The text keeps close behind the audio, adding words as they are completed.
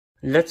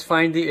Let's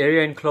find the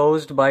area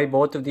enclosed by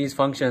both of these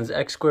functions,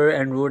 x squared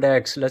and root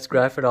x. Let's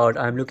graph it out.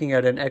 I'm looking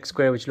at an x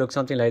squared which looks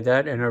something like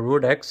that and a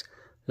root x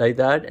like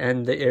that,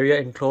 and the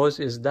area enclosed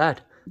is that.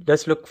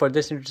 Let's look for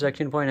this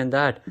intersection point and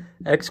that.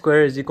 X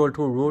squared is equal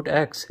to root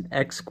x.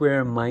 X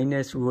squared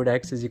minus root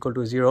x is equal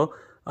to 0.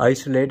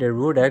 Isolate a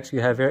root x.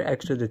 You have here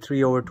x to the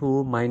 3 over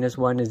 2 minus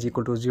 1 is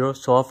equal to 0.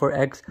 Solve for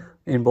x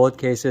in both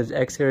cases.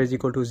 X here is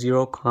equal to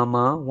 0,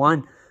 comma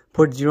 1.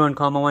 Put 0 and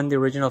comma 1 the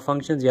original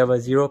functions. You have a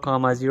 0,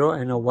 comma 0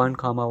 and a 1,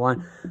 comma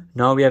 1.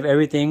 Now we have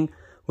everything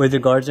with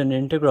regards to an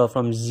integral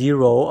from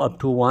 0 up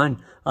to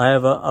 1. I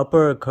have an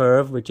upper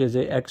curve which is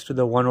a x to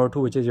the 1 over 2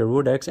 which is your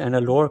root x, and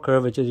a lower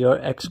curve which is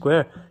your x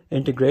squared.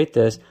 Integrate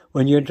this.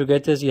 When you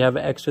integrate this, you have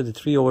x to the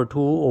 3 over 2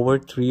 over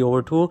 3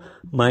 over 2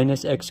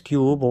 minus x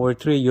cubed over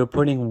 3. You're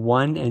putting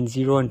 1 and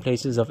 0 in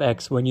places of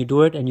x. When you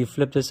do it and you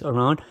flip this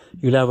around,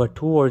 you'll have a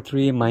 2 over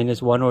 3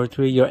 minus 1 over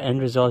 3. Your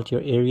end result, your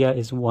area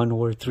is 1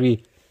 over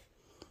 3.